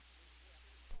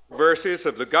verses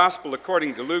of the Gospel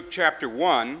according to Luke chapter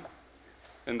 1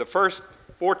 and the first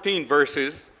 14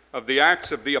 verses of the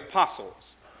Acts of the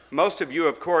Apostles. Most of you,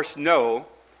 of course, know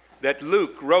that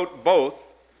Luke wrote both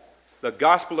the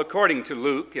Gospel according to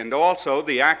Luke and also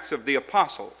the Acts of the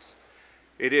Apostles.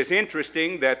 It is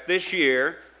interesting that this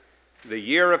year, the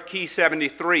year of Key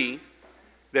 73,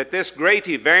 that this great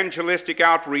evangelistic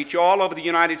outreach all over the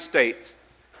United States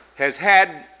has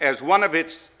had as one of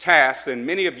its tasks, and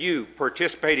many of you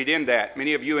participated in that,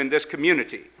 many of you in this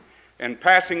community, and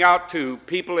passing out to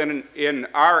people in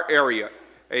our area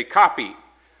a copy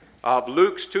of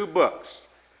Luke's two books.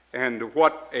 And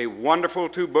what a wonderful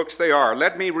two books they are.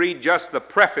 Let me read just the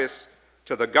preface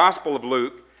to the Gospel of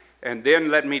Luke, and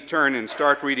then let me turn and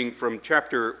start reading from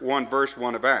chapter 1, verse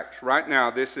 1 of Acts. Right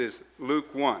now, this is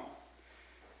Luke 1.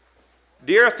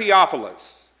 Dear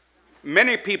Theophilus,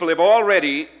 many people have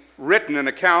already written an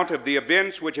account of the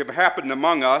events which have happened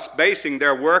among us, basing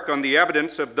their work on the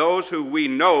evidence of those who we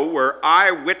know were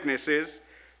eyewitnesses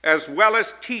as well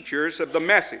as teachers of the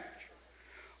message.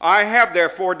 I have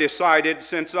therefore decided,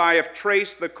 since I have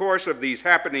traced the course of these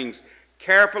happenings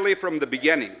carefully from the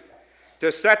beginning,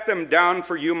 to set them down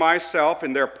for you myself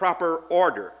in their proper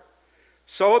order,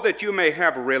 so that you may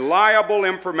have reliable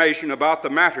information about the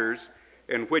matters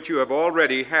in which you have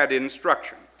already had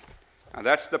instruction. Now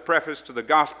that's the preface to the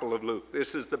Gospel of Luke.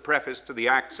 This is the preface to the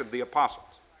Acts of the Apostles.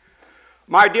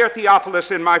 My dear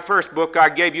Theophilus, in my first book I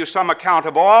gave you some account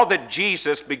of all that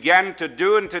Jesus began to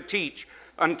do and to teach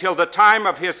until the time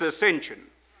of his ascension.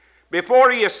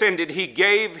 Before he ascended, he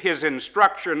gave his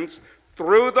instructions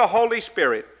through the Holy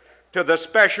Spirit to the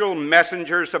special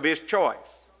messengers of his choice.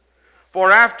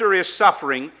 For after his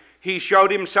suffering, he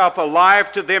showed himself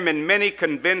alive to them in many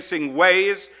convincing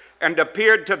ways and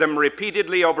appeared to them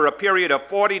repeatedly over a period of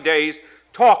 40 days,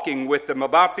 talking with them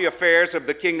about the affairs of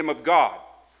the kingdom of God.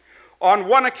 On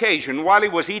one occasion, while he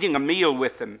was eating a meal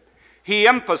with them, he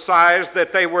emphasized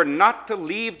that they were not to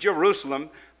leave Jerusalem,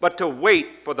 but to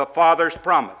wait for the Father's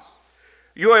promise.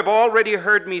 You have already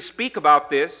heard me speak about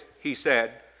this, he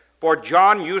said, for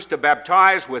John used to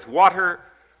baptize with water,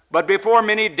 but before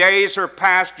many days are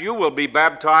past, you will be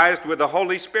baptized with the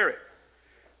Holy Spirit.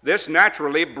 This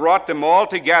naturally brought them all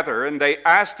together, and they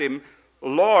asked him,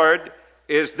 Lord,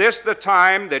 is this the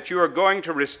time that you are going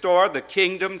to restore the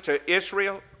kingdom to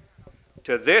Israel?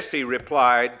 To this he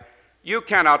replied, you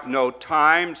cannot know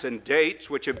times and dates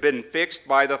which have been fixed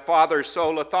by the Father's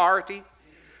sole authority,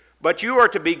 but you are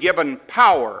to be given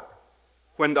power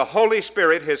when the Holy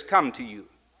Spirit has come to you.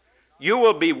 You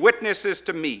will be witnesses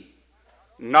to me,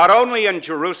 not only in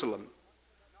Jerusalem,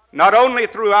 not only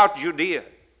throughout Judea,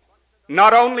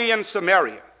 not only in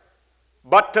Samaria,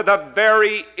 but to the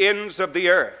very ends of the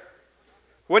earth.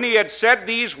 When he had said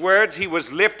these words, he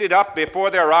was lifted up before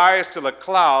their eyes till a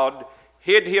cloud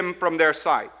hid him from their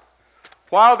sight.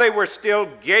 While they were still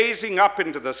gazing up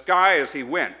into the sky as he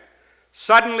went,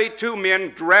 suddenly two men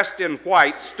dressed in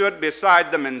white stood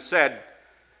beside them and said,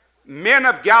 Men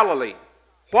of Galilee,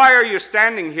 why are you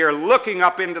standing here looking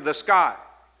up into the sky?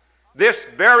 This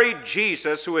very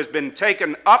Jesus who has been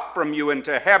taken up from you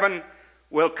into heaven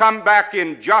will come back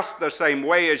in just the same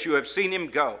way as you have seen him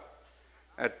go.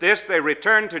 At this they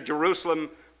returned to Jerusalem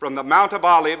from the Mount of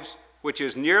Olives, which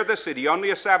is near the city,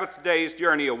 only a Sabbath day's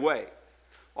journey away.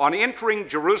 On entering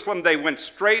Jerusalem, they went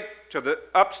straight to the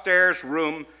upstairs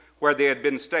room where they had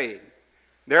been staying.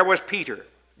 There was Peter,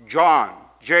 John,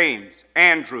 James,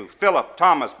 Andrew, Philip,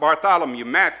 Thomas, Bartholomew,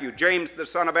 Matthew, James the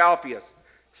son of Alphaeus,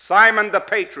 Simon the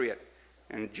Patriot,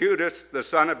 and Judas the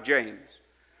son of James.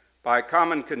 By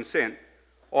common consent,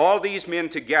 all these men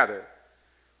together,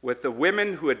 with the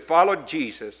women who had followed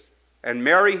Jesus, and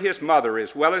Mary his mother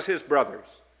as well as his brothers,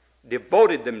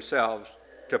 devoted themselves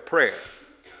to prayer.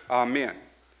 Amen.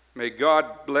 May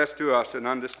God bless to us an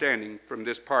understanding from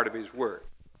this part of his word.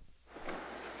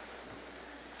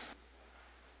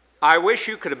 I wish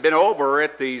you could have been over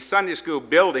at the Sunday school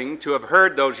building to have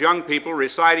heard those young people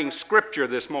reciting Scripture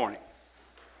this morning.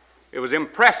 It was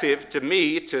impressive to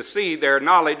me to see their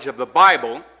knowledge of the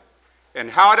Bible and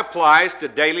how it applies to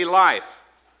daily life.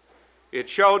 It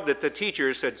showed that the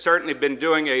teachers had certainly been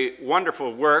doing a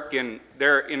wonderful work in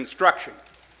their instruction.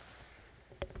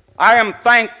 I am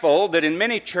thankful that in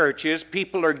many churches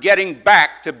people are getting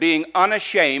back to being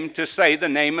unashamed to say the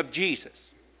name of Jesus,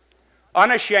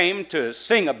 unashamed to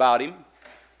sing about him,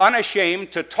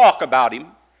 unashamed to talk about him,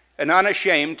 and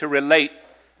unashamed to relate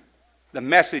the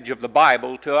message of the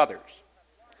Bible to others.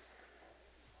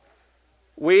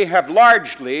 We have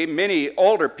largely, many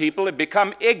older people have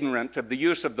become ignorant of the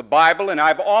use of the Bible, and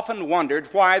I've often wondered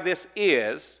why this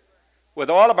is with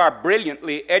all of our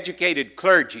brilliantly educated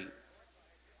clergy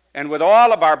and with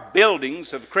all of our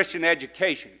buildings of Christian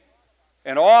education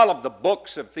and all of the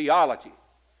books of theology,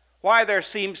 why there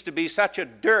seems to be such a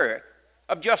dearth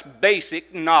of just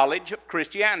basic knowledge of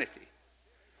Christianity.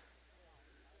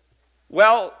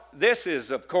 Well, this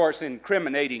is, of course,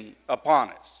 incriminating upon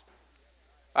us.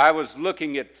 I was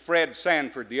looking at Fred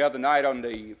Sanford the other night on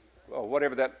the,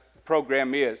 whatever that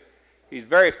program is. He's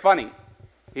very funny.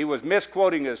 He was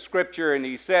misquoting a scripture, and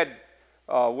he said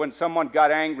when someone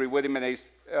got angry with him and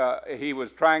he was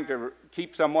trying to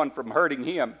keep someone from hurting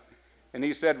him, and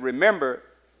he said, remember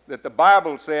that the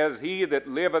Bible says, he that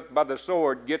liveth by the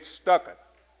sword gets stucketh.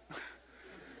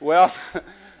 Well,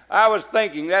 I was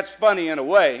thinking that's funny in a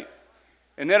way.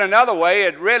 And then another way,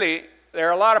 there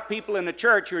are a lot of people in the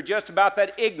church who are just about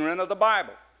that ignorant of the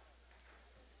Bible.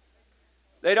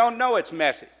 They don't know its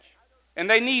message, and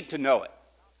they need to know it.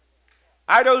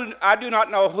 I do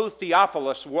not know who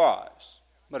Theophilus was,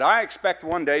 but I expect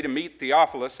one day to meet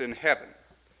Theophilus in heaven.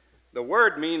 The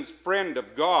word means friend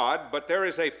of God, but there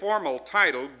is a formal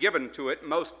title given to it,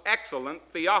 Most Excellent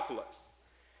Theophilus.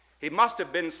 He must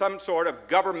have been some sort of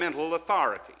governmental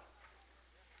authority.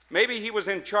 Maybe he was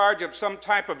in charge of some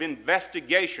type of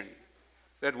investigation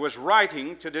that was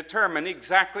writing to determine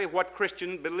exactly what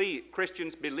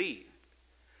Christians believed.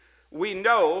 We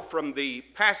know from the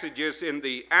passages in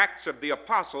the Acts of the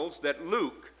Apostles that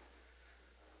Luke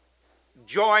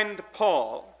joined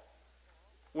Paul.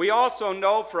 We also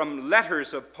know from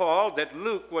letters of Paul that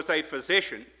Luke was a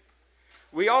physician.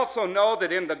 We also know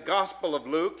that in the Gospel of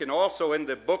Luke and also in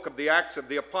the book of the Acts of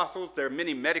the Apostles, there are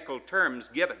many medical terms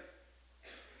given.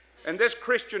 And this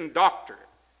Christian doctor,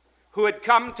 who had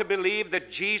come to believe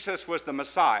that Jesus was the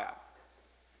Messiah,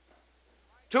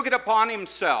 took it upon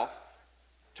himself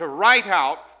to write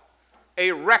out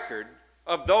a record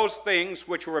of those things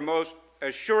which were most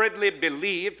assuredly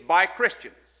believed by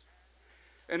Christians.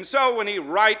 And so when he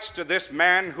writes to this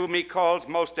man whom he calls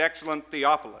Most Excellent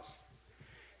Theophilus,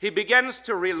 he begins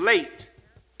to relate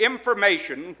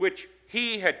information which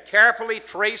he had carefully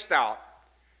traced out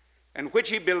and which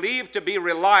he believed to be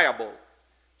reliable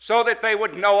so that they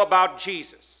would know about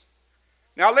Jesus.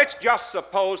 Now let's just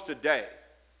suppose today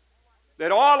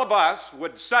that all of us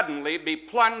would suddenly be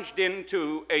plunged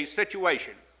into a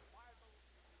situation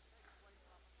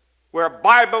where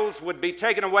Bibles would be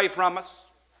taken away from us,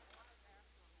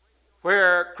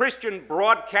 where Christian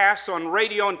broadcasts on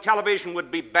radio and television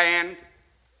would be banned,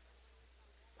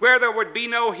 where there would be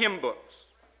no hymn books.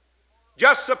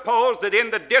 Just suppose that in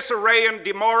the disarray and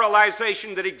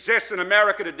demoralization that exists in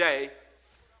America today,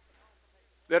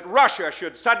 that Russia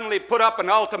should suddenly put up an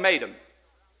ultimatum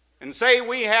and say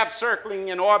we have circling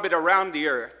in orbit around the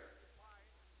earth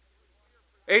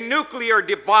a nuclear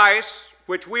device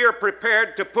which we are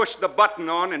prepared to push the button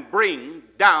on and bring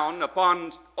down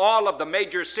upon all of the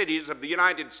major cities of the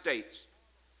United States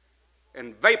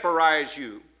and vaporize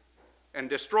you and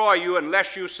destroy you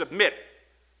unless you submit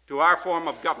to our form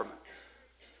of government.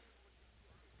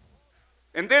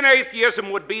 And then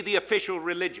atheism would be the official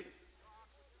religion.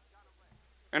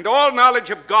 And all knowledge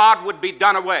of God would be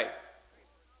done away.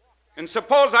 And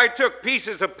suppose I took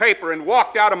pieces of paper and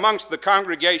walked out amongst the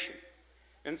congregation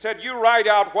and said, you write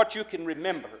out what you can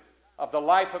remember of the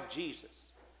life of Jesus.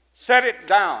 Set it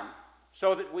down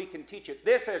so that we can teach it.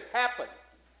 This has happened,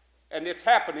 and it's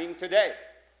happening today.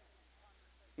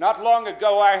 Not long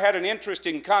ago, I had an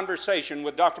interesting conversation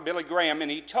with Dr. Billy Graham, and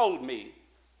he told me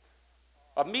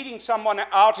of meeting someone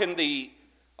out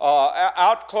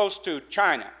close to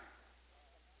China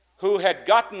who had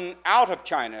gotten out of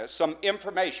China some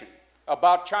information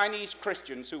about Chinese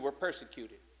Christians who were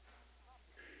persecuted.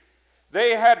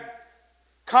 They had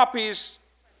copies,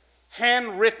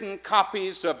 handwritten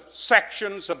copies of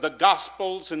sections of the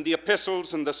Gospels and the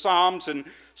Epistles and the Psalms and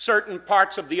certain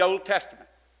parts of the Old Testament.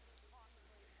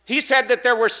 He said that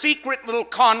there were secret little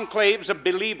conclaves of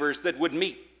believers that would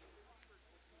meet.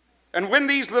 And when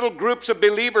these little groups of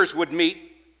believers would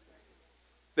meet,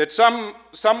 that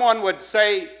someone would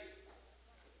say,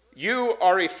 you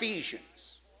are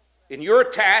Ephesians, and your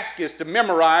task is to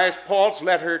memorize Paul's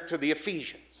letter to the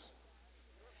Ephesians.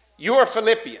 You're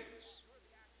Philippians,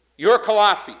 you're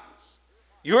Colossians,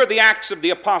 you're the Acts of the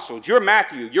Apostles, you're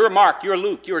Matthew, you're Mark, you're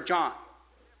Luke, you're John.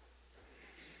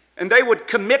 And they would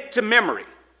commit to memory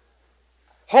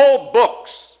whole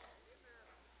books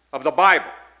of the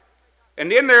Bible.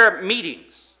 And in their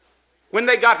meetings, when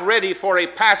they got ready for a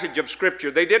passage of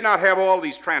Scripture, they did not have all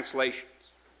these translations.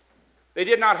 They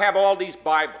did not have all these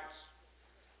Bibles.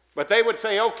 But they would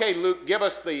say, okay, Luke, give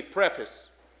us the preface.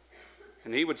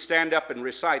 And he would stand up and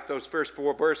recite those first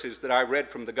 4 verses that I read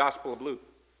from the Gospel of Luke.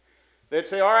 They'd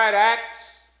say, all right, Acts,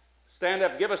 stand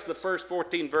up, give us the first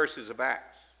 14 verses of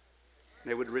Acts.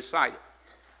 They would recite it.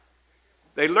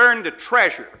 They learned to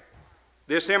treasure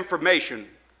this information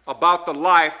about the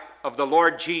life of the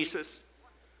Lord Jesus,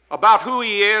 about who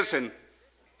he is and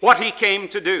what he came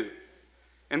to do.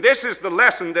 And this is the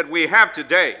lesson that we have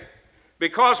today,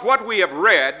 because what we have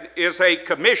read is a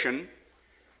commission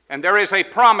and there is a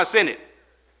promise in it.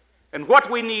 And what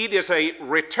we need is a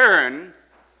return,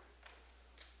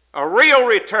 a real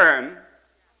return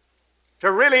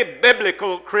to really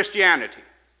biblical Christianity,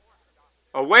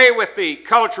 away with the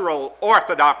cultural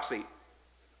orthodoxy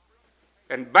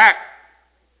and back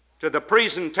to the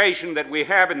presentation that we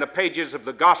have in the pages of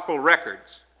the gospel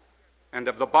records and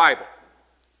of the Bible.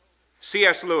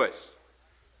 C.S. Lewis.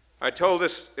 I told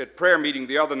this at prayer meeting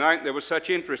the other night, and there was such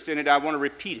interest in it, I want to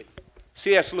repeat it.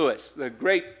 C.S. Lewis, the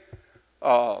great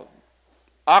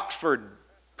Oxford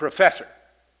professor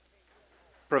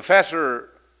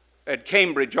at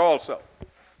Cambridge also.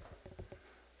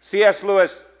 C.S.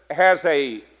 Lewis has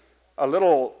a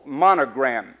little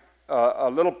monogram, a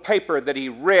little paper that he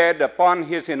read upon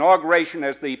his inauguration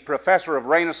as the professor of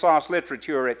Renaissance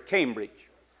literature at Cambridge.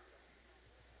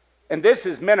 And this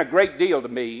has meant a great deal to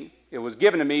me. It was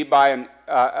given to me by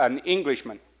an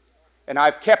Englishman. And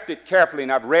I've kept it carefully,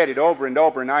 and I've read it over and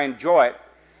over, and I enjoy it.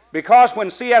 Because when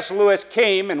C.S. Lewis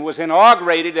came and was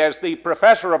inaugurated as the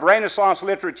professor of Renaissance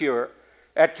literature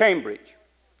at Cambridge,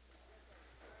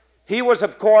 he was,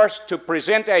 of course, to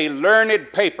present a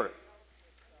learned paper,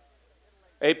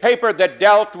 a paper that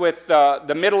dealt with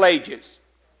the Middle Ages,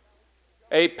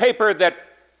 a paper that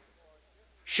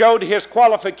showed his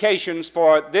qualifications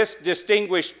for this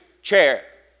distinguished chair.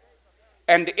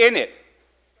 And in it,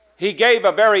 he gave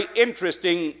a very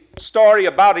interesting story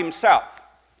about himself.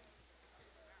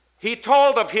 He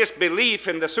told of his belief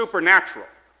in the supernatural,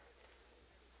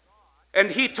 and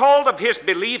he told of his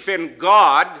belief in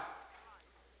God,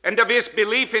 and of his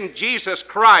belief in Jesus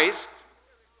Christ,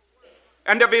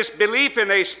 and of his belief in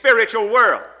a spiritual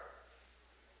world.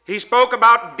 He spoke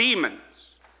about demons,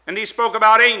 and he spoke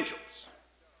about angels.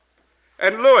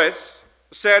 And Lewis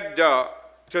said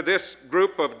to this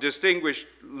group of distinguished,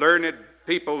 learned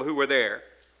people who were there,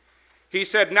 he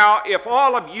said, now, if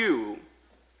all of you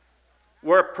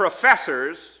were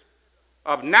professors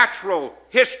of natural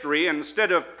history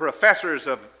instead of professors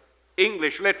of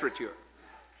English literature,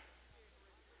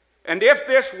 and if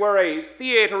this were a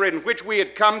theater in which we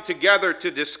had come together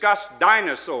to discuss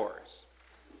dinosaurs,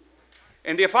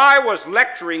 and if I was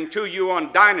lecturing to you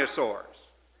on dinosaurs,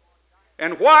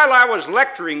 and while I was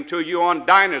lecturing to you on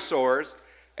dinosaurs,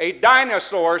 a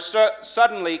dinosaur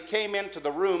suddenly came into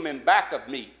the room in back of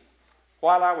me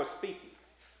while I was speaking.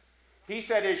 He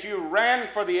said, as you ran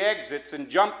for the exits and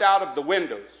jumped out of the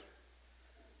windows,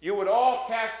 you would all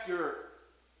cast your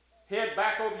head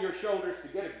back over your shoulders to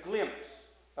get a glimpse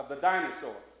of the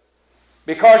dinosaur.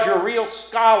 Because you're real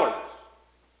scholars,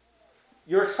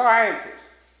 you're scientists.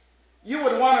 You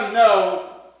would want to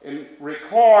know and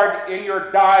record in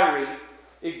your diary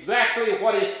exactly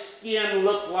what his skin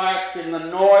looked like and the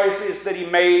noises that he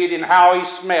made and how he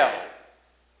smelled.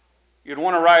 You'd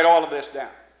want to write all of this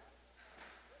down.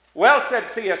 Well, said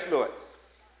C.S. Lewis,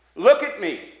 look at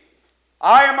me.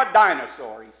 I am a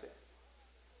dinosaur, he said.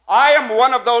 I am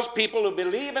one of those people who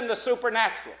believe in the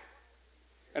supernatural.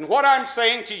 And what I'm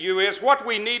saying to you is what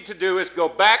we need to do is go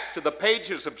back to the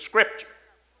pages of Scripture.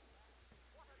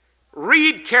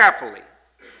 Read carefully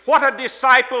what a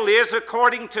disciple is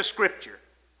according to Scripture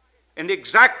and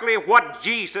exactly what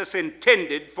Jesus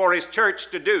intended for his church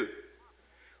to do.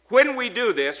 When we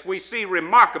do this, we see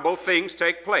remarkable things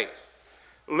take place.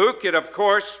 Luke had, of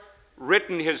course,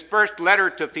 written his first letter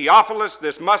to Theophilus.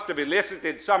 This must have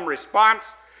elicited some response,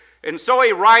 and so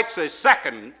he writes a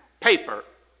second paper.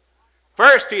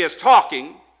 First, he is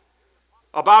talking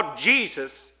about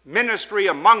Jesus' ministry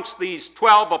amongst these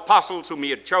 12 apostles whom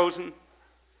he had chosen.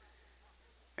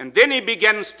 And then he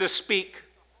begins to speak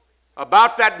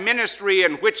about that ministry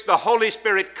in which the Holy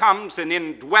Spirit comes and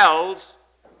indwells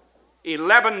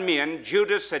 11 men.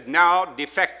 Judas had now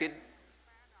defected.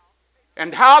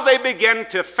 And how they begin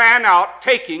to fan out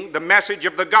taking the message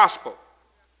of the gospel.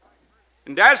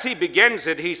 And as he begins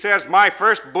it, he says, in my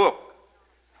first book,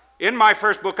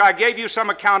 I gave you some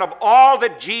account of all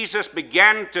that Jesus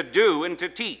began to do and to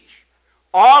teach.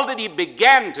 All that he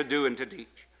began to do and to teach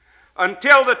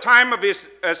until the time of his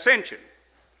ascension.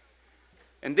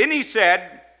 And then he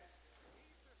said,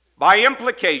 by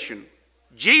implication,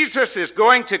 Jesus is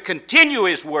going to continue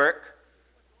his work.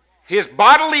 His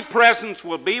bodily presence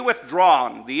will be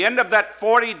withdrawn the end of that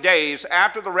 40 days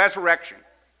after the resurrection.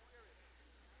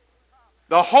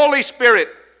 The Holy Spirit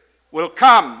will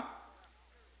come,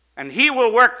 and he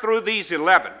will work through these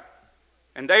 11.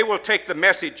 and they will take the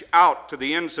message out to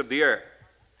the ends of the earth.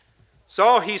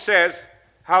 So he says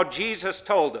how Jesus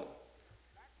told them,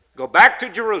 go back to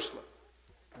Jerusalem,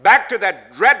 back to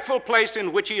that dreadful place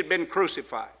in which he had been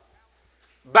crucified,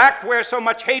 back where so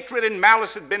much hatred and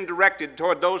malice had been directed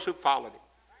toward those who followed him.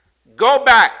 Go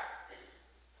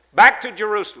back to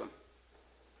Jerusalem,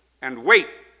 and wait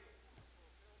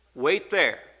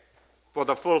there for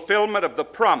the fulfillment of the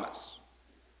promise.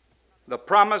 The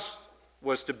promise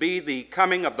was to be the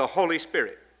coming of the Holy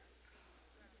Spirit.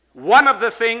 One of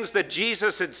the things that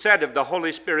Jesus had said of the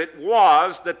Holy Spirit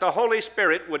was that the Holy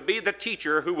Spirit would be the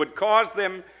teacher who would cause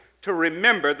them to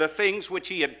remember the things which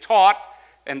he had taught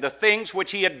and the things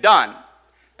which he had done.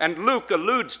 And Luke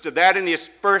alludes to that in his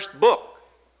first book.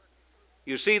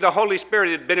 You see, the Holy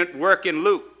Spirit had been at work in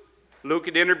Luke. Luke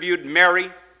had interviewed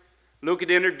Mary. Luke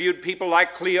had interviewed people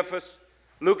like Cleophas.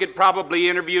 Luke had probably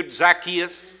interviewed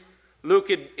Zacchaeus. Luke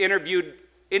had interviewed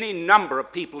any number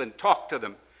of people and talked to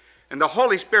them. And the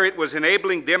Holy Spirit was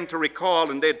enabling them to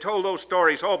recall, and they had told those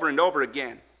stories over and over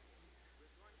again.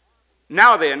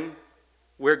 Now then,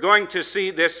 we're going to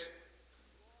see this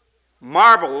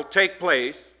marvel take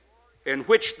place in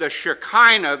which the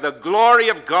Shekinah, the glory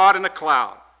of God in a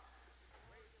cloud,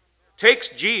 takes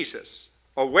Jesus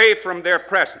away from their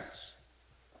presence.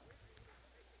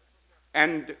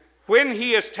 And when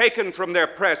he is taken from their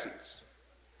presence,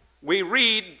 we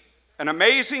read an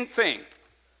amazing thing,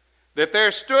 that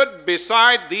there stood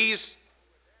beside these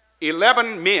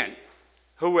 11 men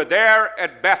who were there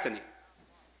at Bethany,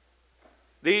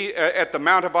 at the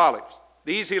Mount of Olives.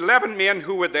 These 11 men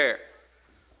who were there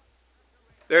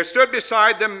stood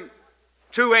beside them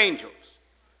 2 angels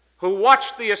who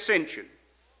watched the ascension.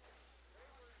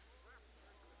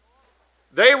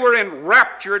 They were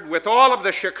enraptured with all of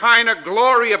the Shekinah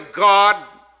glory of God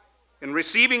in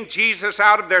receiving Jesus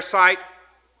out of their sight.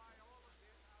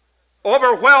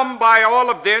 Overwhelmed by all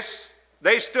of this,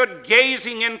 they stood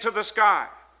gazing into the sky.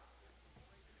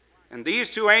 And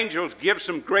these 2 angels give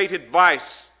some great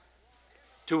advice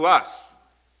to us.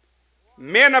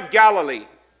 Men of Galilee,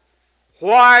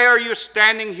 why are you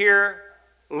standing here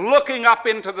looking up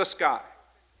into the sky?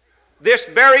 This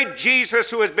very Jesus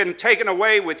who has been taken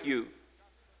away with you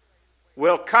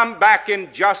will come back in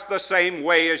just the same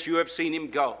way as you have seen him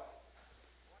go.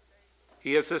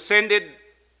 He has ascended.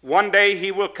 One day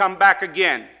he will come back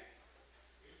again.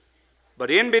 But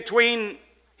in between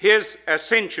his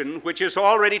ascension, which has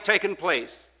already taken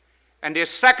place, and his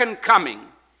second coming,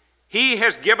 he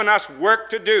has given us work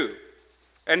to do.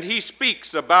 And he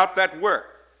speaks about that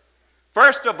work.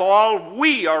 First of all,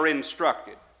 we are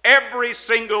instructed, every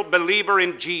single believer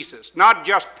in Jesus, not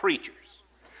just preachers,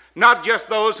 not just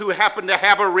those who happen to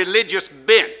have a religious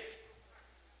bent,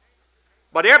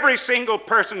 but every single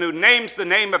person who names the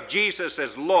name of Jesus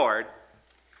as Lord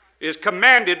is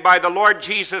commanded by the Lord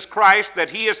Jesus Christ that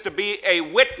he is to be a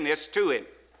witness to him.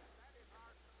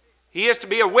 He is to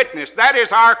be a witness. That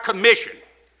is our commission.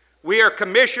 We are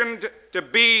commissioned to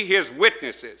be his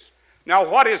witnesses. Now,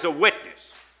 what is a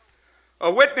witness? A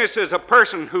witness is a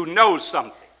person who knows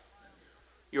something.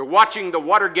 You're watching the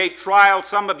Watergate trial,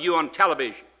 some of you on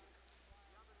television.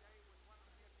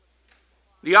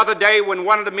 The other day when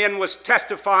one of the men was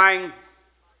testifying,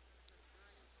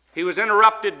 he was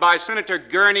interrupted by Senator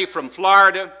Gurney from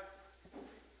Florida.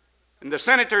 And the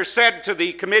senator said to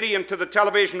the committee and to the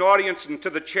television audience and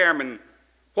to the chairman,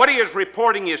 what he is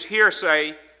reporting is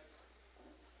hearsay.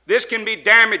 This can be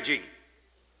damaging,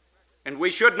 and we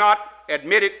should not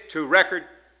admit it to record.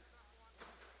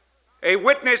 A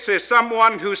witness is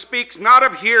someone who speaks not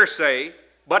of hearsay,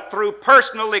 but through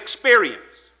personal experience.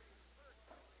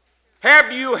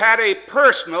 Have you had a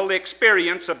personal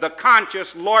experience of the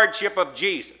conscious lordship of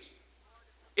Jesus?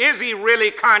 Is he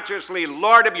really consciously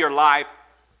Lord of your life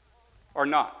or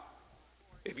not?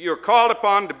 If you're called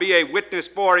upon to be a witness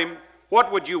for him,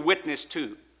 what would you witness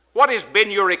to? What has been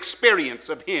your experience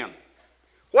of him?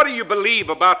 What do you believe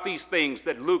about these things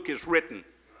that Luke has written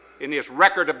in his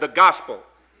record of the gospel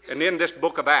and in this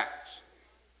book of Acts?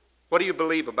 What do you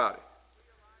believe about it?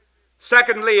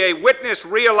 Secondly, a witness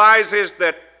realizes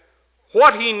that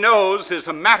what he knows is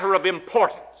a matter of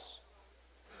importance.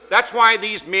 That's why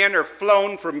these men are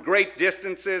flown from great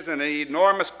distances and at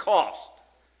enormous cost.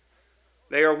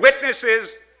 They are witnesses,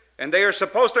 and they are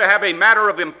supposed to have a matter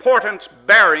of importance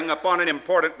bearing upon an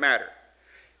important matter.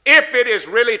 If it is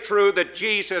really true that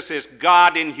Jesus is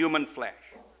God in human flesh,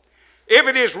 if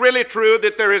it is really true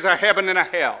that there is a heaven and a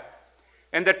hell,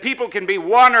 and that people can be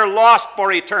won or lost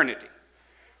for eternity,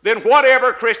 then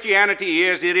whatever Christianity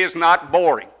is, it is not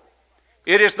boring.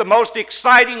 It is the most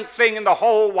exciting thing in the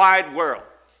whole wide world.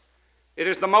 It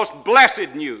is the most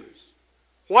blessed news.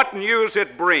 what news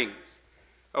it brings.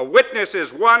 A witness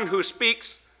is one who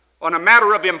speaks on a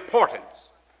matter of importance.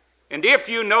 And if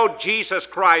you know Jesus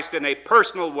Christ in a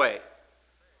personal way,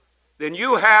 then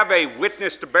you have a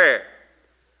witness to bear.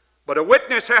 But a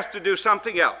witness has to do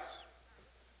something else.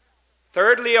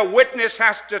 Thirdly, a witness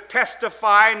has to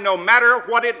testify no matter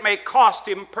what it may cost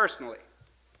him personally.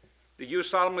 Do you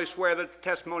solemnly swear that the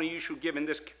testimony you shall give in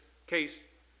this case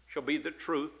shall be the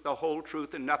truth, the whole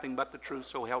truth, and nothing but the truth,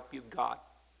 so help you God?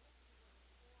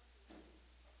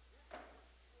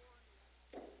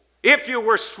 If you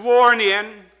were sworn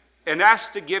in and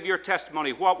asked to give your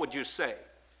testimony, what would you say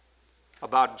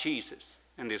about Jesus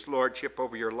and his lordship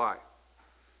over your life?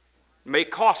 It may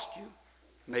cost you.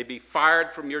 You may be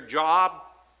fired from your job.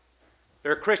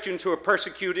 There are Christians who are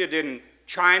persecuted in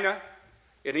China,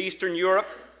 in Eastern Europe,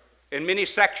 in many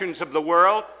sections of the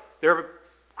world. There are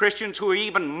Christians who are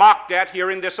even mocked at here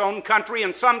in this own country,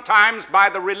 and sometimes by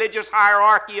the religious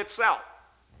hierarchy itself.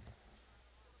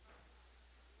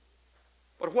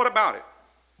 But what about it?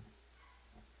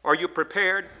 Are you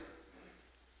prepared?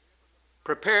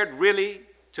 Prepared really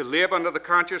to live under the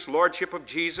conscious lordship of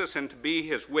Jesus and to be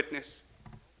his witness?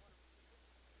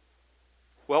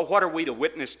 Well, what are we to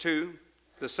witness to?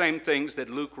 The same things that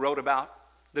Luke wrote about.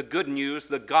 The good news,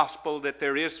 the gospel, that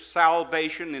there is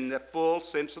salvation in the full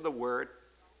sense of the word.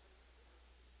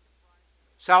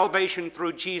 Salvation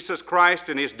through Jesus Christ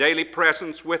and his daily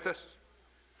presence with us.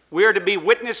 We are to be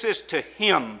witnesses to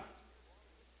him.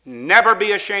 Never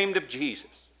be ashamed of Jesus.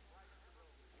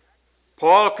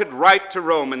 Paul could write to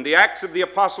Rome, and the Acts of the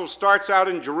Apostles starts out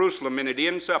in Jerusalem and it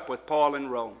ends up with Paul in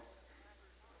Rome.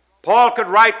 Paul could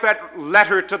write that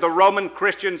letter to the Roman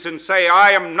Christians and say,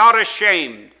 I am not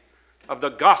ashamed of the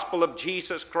gospel of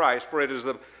Jesus Christ, for it is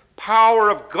the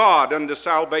power of God unto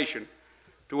salvation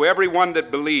to everyone that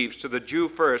believes, to the Jew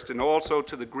first and also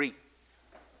to the Greek.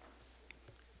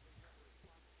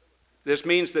 This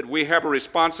means that we have a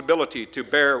responsibility to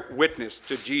bear witness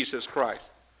to Jesus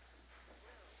Christ.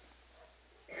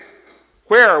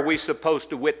 Where are we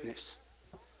supposed to witness?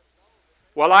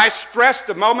 Well, I stressed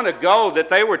a moment ago that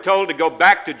they were told to go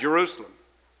back to Jerusalem.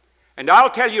 And I'll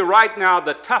tell you right now,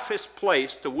 the toughest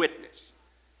place to witness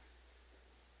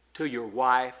to your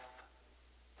wife,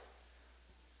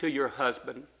 to your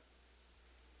husband,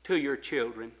 to your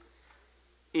children,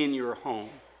 in your home,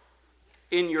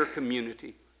 in your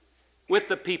community, with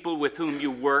the people with whom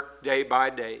you work day by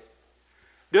day.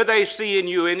 Do they see in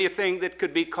you anything that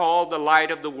could be called the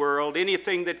light of the world,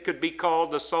 anything that could be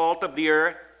called the salt of the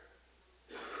earth?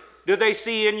 Do they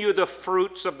see in you the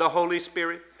fruits of the Holy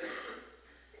Spirit?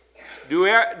 Do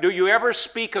you ever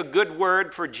speak a good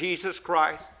word for Jesus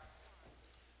Christ?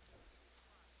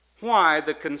 Why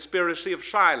the conspiracy of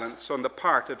silence on the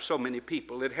part of so many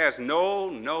people? It has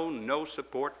no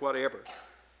support whatever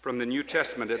from the New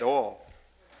Testament at all.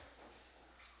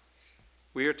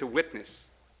 We are to witness.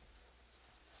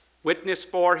 Witness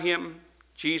for him,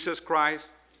 Jesus Christ.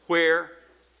 Where?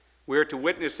 We are to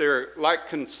witness. They're like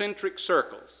concentric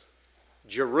circles.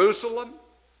 Jerusalem,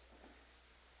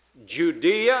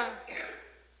 Judea,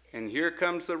 and here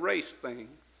comes the race thing,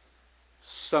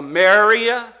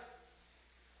 Samaria.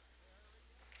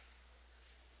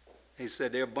 He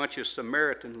said they're a bunch of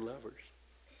Samaritan lovers.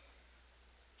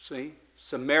 See?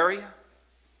 Samaria,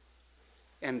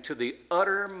 and to the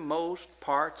uttermost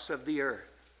parts of the earth.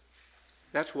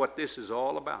 That's what this is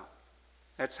all about.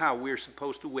 That's how we're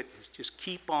supposed to witness. Just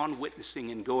keep on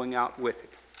witnessing and going out with it.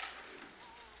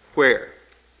 Where?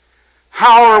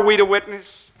 How are we to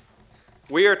witness?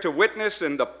 We are to witness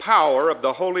in the power of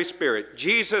the Holy Spirit.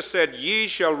 Jesus said, ye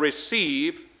shall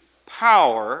receive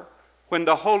power when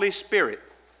the Holy Spirit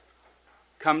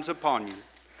comes upon you.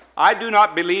 I do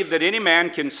not believe that any man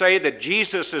can say that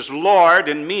Jesus is Lord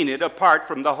and mean it apart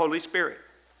from the Holy Spirit.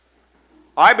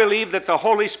 I believe that the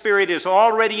Holy Spirit is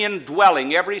already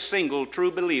indwelling every single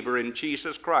true believer in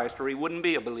Jesus Christ, or he wouldn't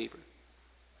be a believer.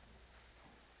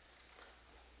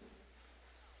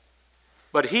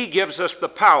 But he gives us the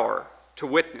power to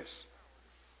witness.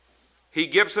 He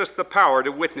gives us the power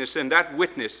to witness, and that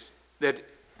witness,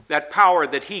 that power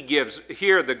that he gives,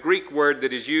 here the Greek word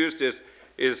that is used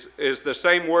is the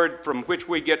same word from which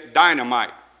we get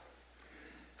dynamite.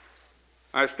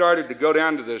 I started to go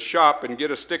down to the shop and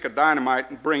get a stick of dynamite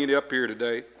and bring it up here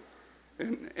today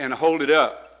and hold it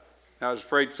up. I was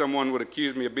afraid someone would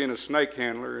accuse me of being a snake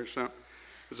handler or something.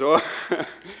 So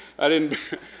I didn't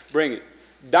bring it.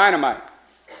 Dynamite.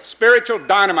 Spiritual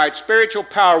dynamite, spiritual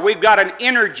power. We've got an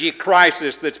energy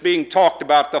crisis that's being talked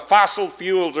about. The fossil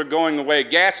fuels are going away.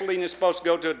 Gasoline is supposed to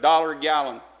go to $1 a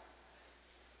gallon.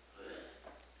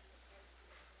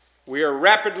 We are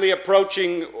rapidly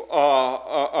approaching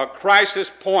a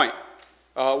crisis point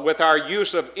with our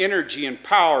use of energy and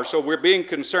power, so we're being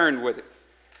concerned with it.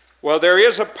 Well, there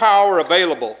is a power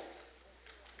available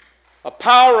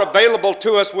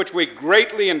to us which we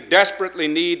greatly and desperately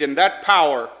need, and that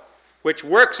power which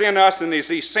works in us and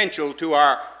is essential to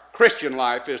our Christian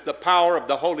life is the power of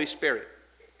the Holy Spirit.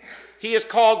 He is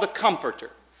called the Comforter,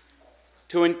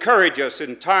 to encourage us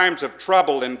in times of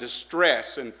trouble and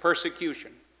distress and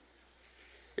persecution.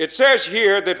 It says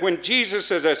here that when Jesus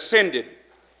has ascended,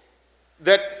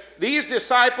 that these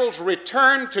disciples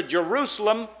returned to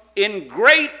Jerusalem in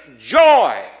great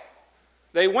joy.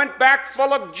 They went back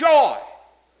full of joy.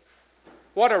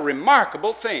 What a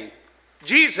remarkable thing.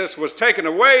 Jesus was taken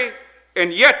away,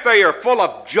 and yet they are full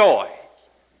of joy.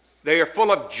 They are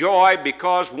full of joy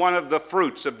because one of the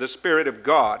fruits of the Spirit of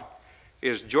God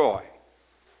is joy,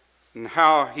 and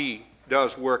how he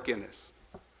does work in us.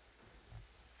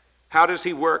 How does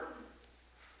he work?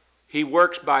 He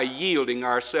works by yielding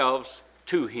ourselves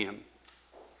to him.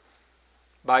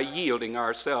 By yielding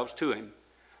ourselves to him.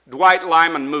 Dwight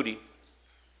Lyman Moody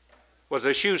was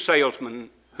a shoe salesman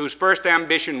whose first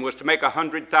ambition was to make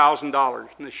 $100,000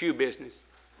 in the shoe business.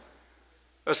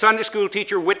 A Sunday school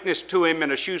teacher witnessed to him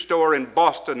in a shoe store in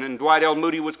Boston, and Dwight L.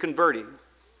 Moody was converting.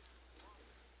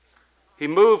 He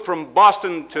moved from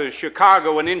Boston to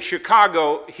Chicago, and in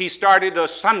Chicago he started a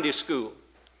Sunday school.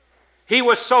 He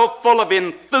was so full of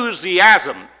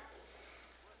enthusiasm,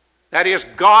 that is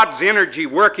God's energy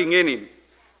working in him,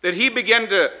 that he began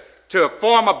to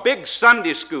form a big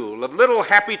Sunday school of little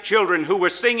happy children who were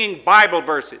singing Bible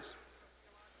verses.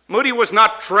 Moody was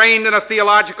not trained in a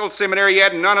theological seminary. He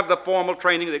had none of the formal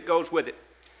training that goes with it.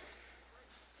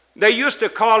 They used to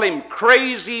call him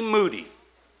Crazy Moody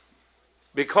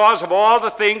because of all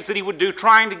the things that he would do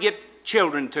trying to get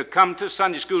children to come to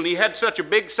Sunday school. And he had such a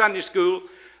big Sunday school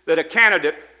that a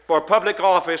candidate for public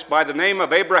office by the name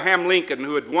of Abraham Lincoln,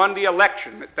 who had won the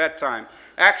election at that time,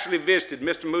 actually visited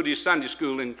Mr. Moody's Sunday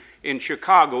school in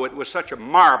Chicago. It was such a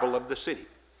marvel of the city.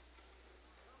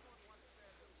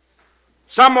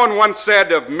 Someone once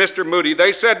said of Mr. Moody,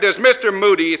 they said, does Mr.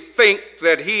 Moody think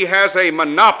that he has a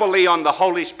monopoly on the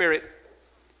Holy Spirit?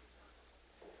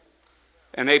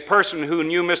 And a person who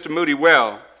knew Mr. Moody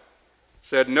well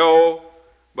said, no,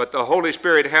 but the Holy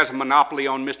Spirit has a monopoly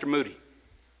on Mr. Moody.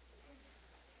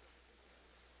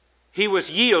 He was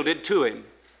yielded to him,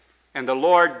 and the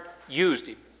Lord used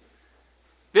him.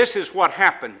 This is what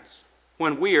happens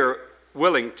when we are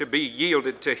willing to be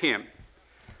yielded to him.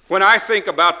 When I think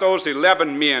about those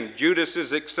 11 men, Judas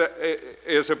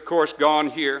is of course gone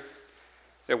here,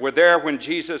 that were there when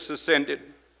Jesus ascended,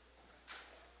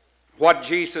 what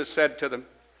Jesus said to them.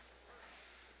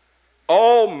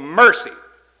 Oh, mercy!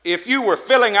 If you were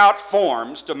filling out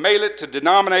forms to mail it to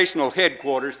denominational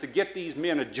headquarters to get these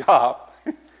men a job,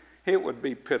 it would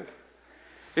be pitiful.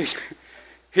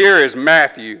 Here is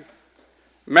Matthew.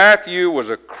 Matthew was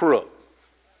a crook,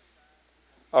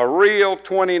 a real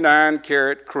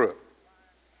 29-carat crook.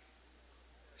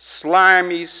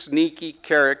 Slimy, sneaky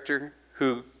character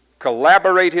who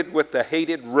collaborated with the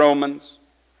hated Romans.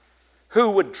 Who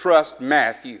would trust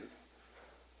Matthew?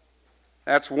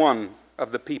 That's one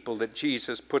of the people that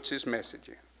Jesus puts his message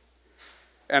in.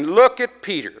 And look at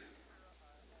Peter.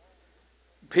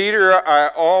 Peter, I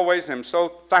always am so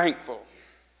thankful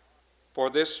for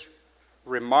this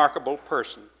remarkable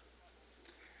person.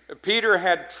 Peter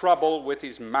had trouble with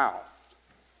his mouth.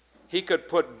 He could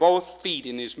put both feet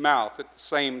in his mouth at the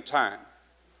same time.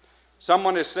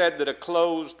 Someone has said that a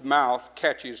closed mouth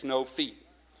catches no feet.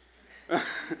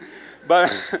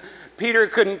 But Peter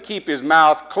couldn't keep his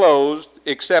mouth closed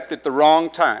except at the wrong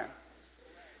time.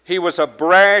 He was a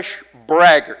brash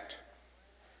braggart.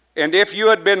 And if you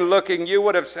had been looking, you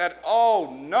would have said,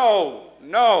 oh,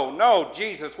 no,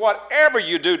 Jesus, whatever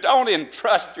you do, don't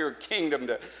entrust your kingdom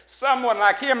to someone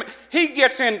like him. He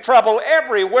gets in trouble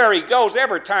everywhere he goes.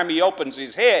 Every time he opens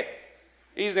his head,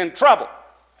 he's in trouble.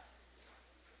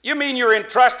 You mean you're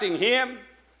entrusting him?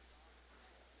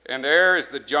 And there is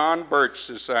the John Birch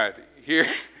Society. Here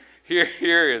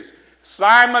is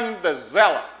Simon the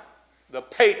Zealot, the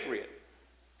patriot,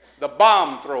 the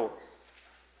bomb thrower.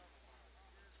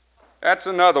 That's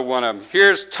another one of them.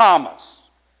 Here's Thomas.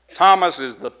 Thomas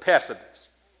is the pessimist,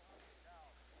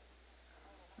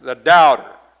 the doubter,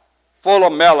 full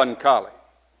of melancholy.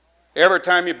 Every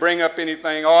time you bring up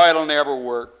anything, oh, it'll never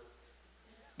work.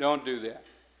 Don't do that.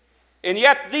 And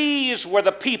yet these were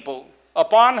the people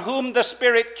upon whom the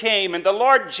Spirit came, and the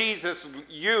Lord Jesus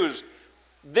used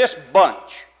this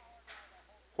bunch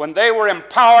when they were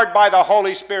empowered by the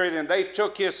Holy Spirit and they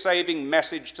took his saving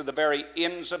message to the very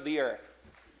ends of the earth.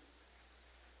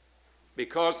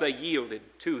 because they yielded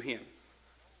to him.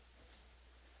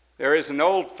 There is an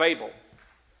old fable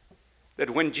that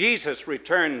when Jesus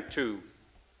returned to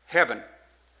heaven,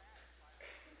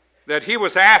 that he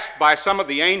was asked by some of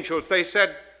the angels, they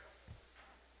said,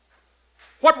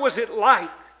 "What was it like?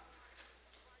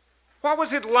 What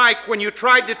was it like when you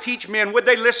tried to teach men? Would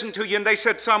they listen to you?" And they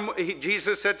said,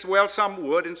 Jesus said, "Well, some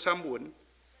would and some wouldn't."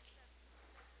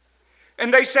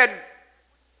 And they said,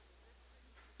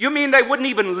 "You mean they wouldn't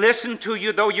even listen to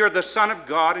you though you're the Son of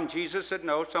God?" And Jesus said,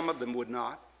 "No, some of them would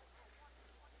not."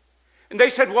 And they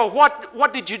said, "Well,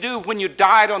 what did you do when you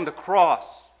died on the cross?"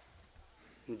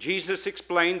 And Jesus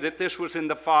explained that this was in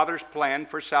the Father's plan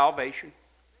for salvation.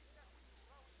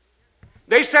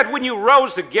 They said, "When you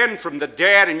rose again from the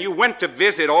dead and you went to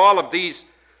visit all of these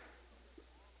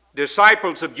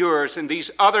disciples of yours and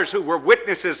these others who were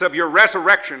witnesses of your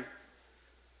resurrection,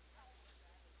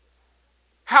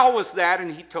 how was that?"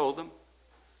 And he told them.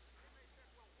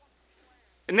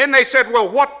 And then they said, "Well,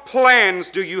 what plans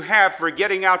do you have for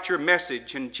getting out your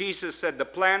message?" And Jesus said, "The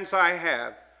plans I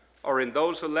have are in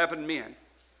those 11 men.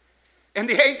 And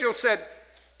the angel said,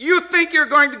 "You think you're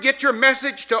going to get your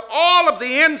message to all of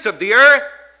the ends of the earth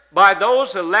by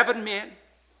those 11 men?"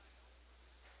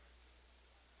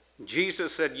 And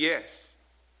Jesus said, "Yes,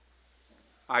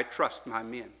 I trust my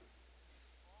men."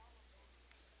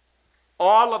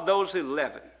 All of those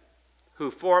 11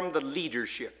 who formed the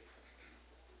leadership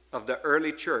of the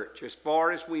early church, as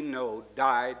far as we know,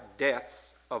 died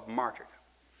deaths of martyrdom.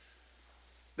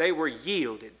 They were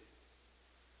yielded,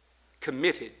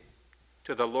 committed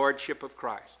to the lordship of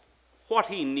Christ. What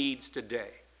he needs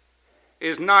today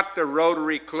is not the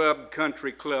Rotary Club,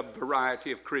 Country Club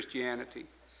variety of Christianity.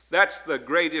 That's the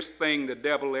greatest thing the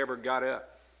devil ever got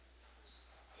up.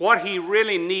 What he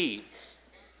really needs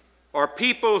are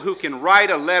people who can write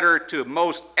a letter to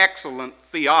most excellent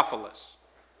Theophilus,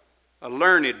 a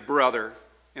learned brother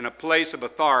in a place of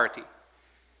authority,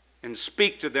 and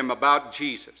speak to them about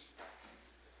Jesus.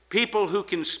 People who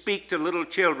can speak to little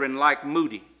children like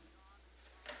Moody.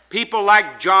 People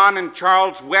like John and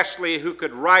Charles Wesley who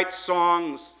could write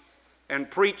songs and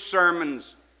preach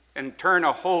sermons and turn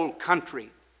a whole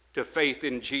country to faith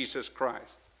in Jesus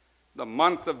Christ. The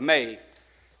month of May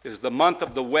is the month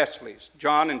of the Wesleys.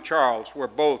 John and Charles were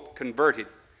both converted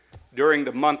during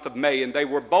the month of May, and they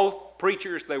were both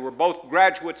preachers. They were both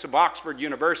graduates of Oxford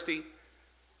University,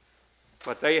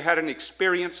 but they had an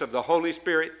experience of the Holy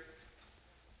Spirit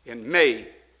in May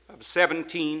of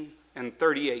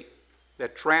 1738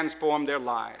 that transformed their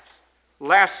lives.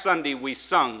 Last Sunday we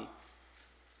sung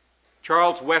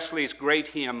Charles Wesley's great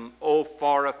hymn, "Oh,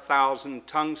 for 1,000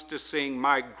 tongues to sing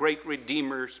my great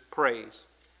Redeemer's praise."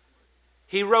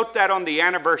 He wrote that on the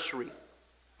anniversary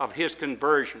of his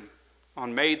conversion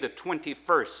on May the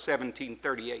 21st,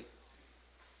 1738.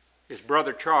 His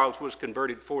brother Charles was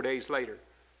converted 4 days later.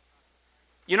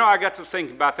 You know, I got to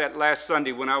thinking about that last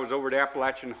Sunday when I was over at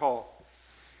Appalachian Hall.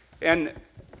 And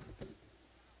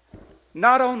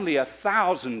not only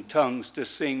 1,000 tongues to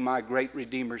sing my great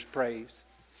Redeemer's praise.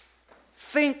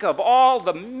 Think of all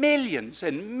the millions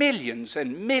and millions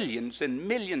and millions and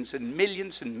millions and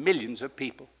millions and millions of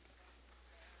people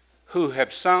who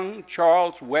have sung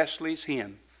Charles Wesley's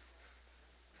hymn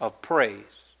of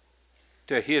praise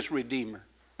to his Redeemer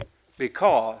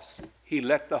because he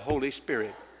let the Holy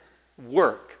Spirit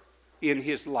work in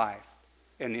his life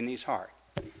and in his heart.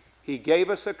 He gave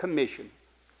us a commission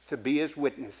to be his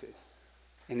witnesses,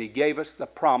 and he gave us the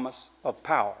promise of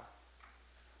power.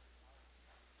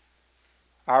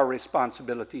 Our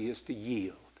responsibility is to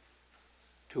yield,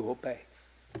 to obey.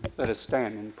 Let us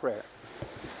stand in prayer.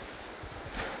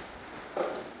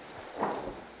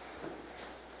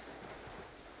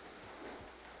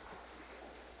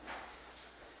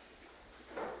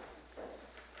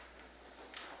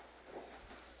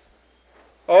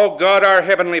 Oh God, our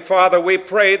Heavenly Father, we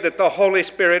pray that the Holy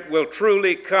Spirit will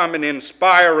truly come and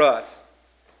inspire us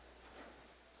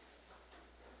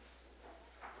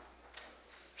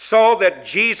so that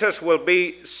Jesus will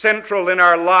be central in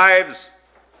our lives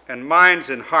and minds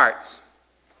and hearts,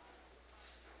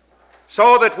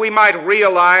 so that we might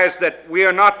realize that we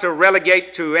are not to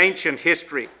relegate to ancient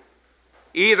history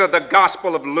either the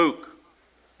Gospel of Luke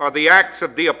or the Acts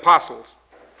of the Apostles,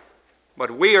 but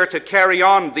we are to carry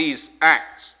on these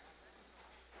acts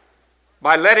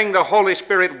by letting the Holy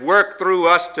Spirit work through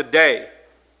us today,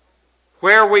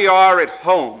 where we are at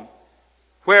home,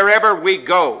 wherever we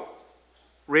go,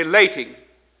 relating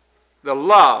the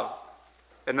love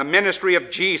and the ministry of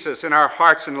Jesus in our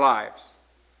hearts and lives.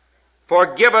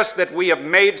 Forgive us that we have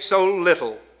made so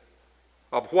little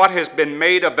of what has been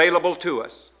made available to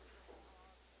us.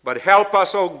 But help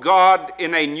us, O God,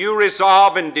 in a new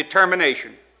resolve and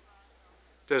determination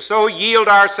to so yield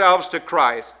ourselves to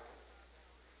Christ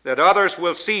that others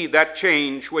will see that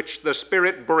change which the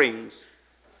Spirit brings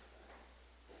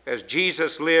as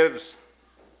Jesus lives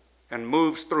and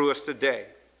moves through us today.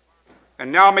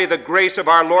 And now may the grace of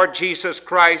our Lord Jesus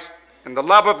Christ and the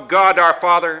love of God our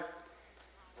Father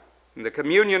and the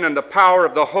communion and the power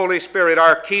of the Holy Spirit,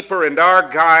 our keeper and our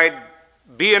guide,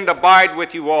 be and abide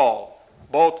with you all,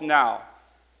 both now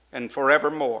and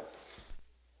forevermore.